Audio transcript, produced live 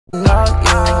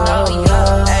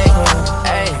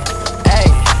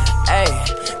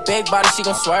Big body, she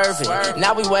gon' swerve it.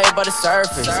 Now we way above the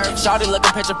surface. Shawty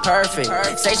looking picture perfect.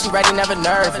 Say she ready, never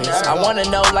nervous. I wanna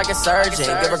know like a surgeon.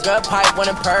 Give her good pipe when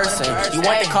in person. You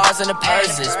want the cars and the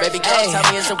purses. Baby girl, tell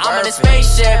me is it worth it? I'm in a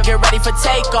spaceship, get ready for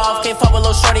takeoff. Can't fuck with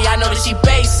little shorty, I know that she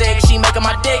basic. She making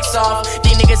my dick soft.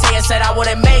 These niggas here said I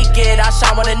wouldn't make it. I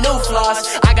shine with a new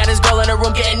floss. I got this girl in the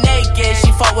room getting naked.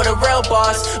 She fought with a real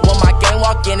boss. When my gang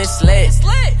walk in, it's lit.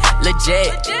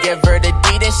 Legit, give her the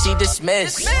D, then she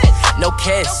dismissed. No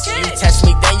kiss, you test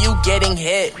me, then you getting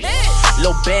hit.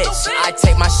 Little bitch, I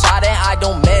take my shot and I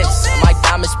don't miss. My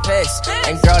diamond's pissed.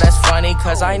 And girl, that's funny,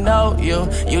 cause I know you.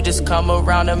 You just come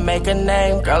around and make a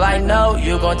name. Girl, I know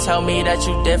you gon' tell me that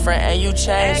you different and you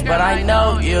changed. But I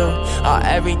know you are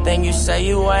everything you say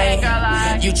you ain't.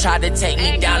 You tried to take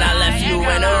me down, I left you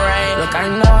in the rain. Look, I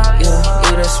know you.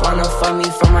 You just wanna fuck me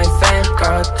for my fame.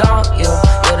 Girl, don't you?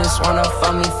 You just wanna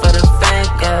fuck me for the fame.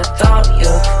 Girl, don't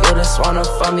you? You just wanna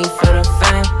fuck me for the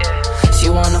fame. She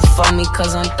wanna fuck me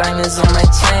cause I'm diamonds on my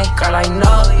chain. Girl, I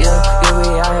know you. You be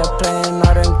out here playing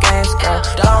all them games. Girl,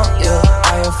 don't you?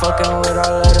 Out here fucking with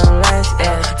all of them lanes.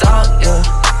 Yeah, don't you?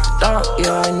 Don't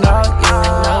you? I know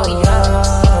you.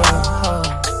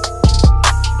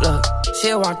 Look,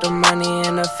 she want the money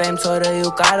and the fame, told her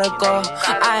you gotta go.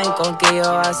 I ain't gon' give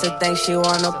your ass a thing, she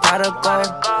want a pot of gold.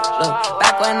 Look,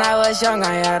 back when I was young,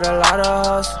 I had a lot of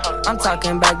hoes. I'm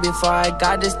talking back before I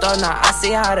got this dough, now I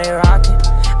see how they rockin'.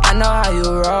 I know how you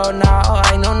roll now, oh,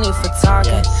 I no need for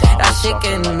talking. That shit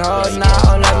getting old now,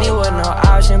 oh, let me with no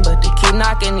option but to keep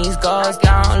knocking these goals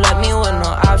down. Let me with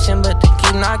no option but to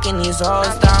keep knocking these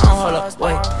hoes down. Hold up,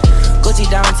 wait. Gucci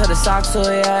down to the socks, oh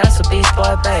yeah, that's a beast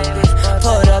boy, baby.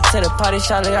 Pulled up to the party,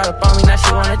 Charlie all up on me, now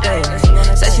she wanna date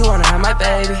me. Said she wanna have my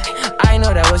baby, I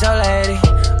know that was your lady.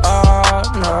 Oh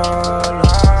no,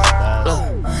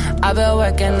 I've been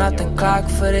working off the clock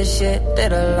for this shit.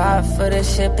 Did a lot for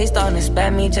this shit. Please don't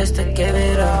expect me just to give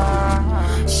it up.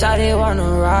 Shawty wanna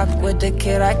rock with the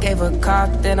kid, I gave her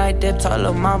cock. Then I dipped, told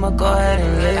her mama go ahead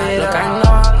and live it up. Look, I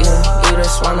know you. You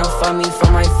just wanna fuck me for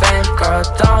my fame. Girl,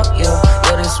 don't you?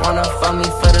 You just wanna fuck me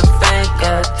for the fame.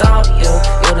 Girl, don't you?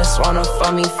 You just wanna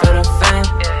fuck me for the fame.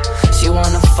 She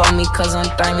wanna fuck me cause I'm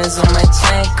diamonds on my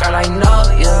chain. Girl, I know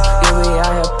you. You be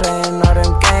out here playing all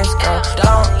them games. Girl,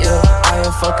 don't you? Out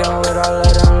here fucking with all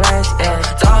of them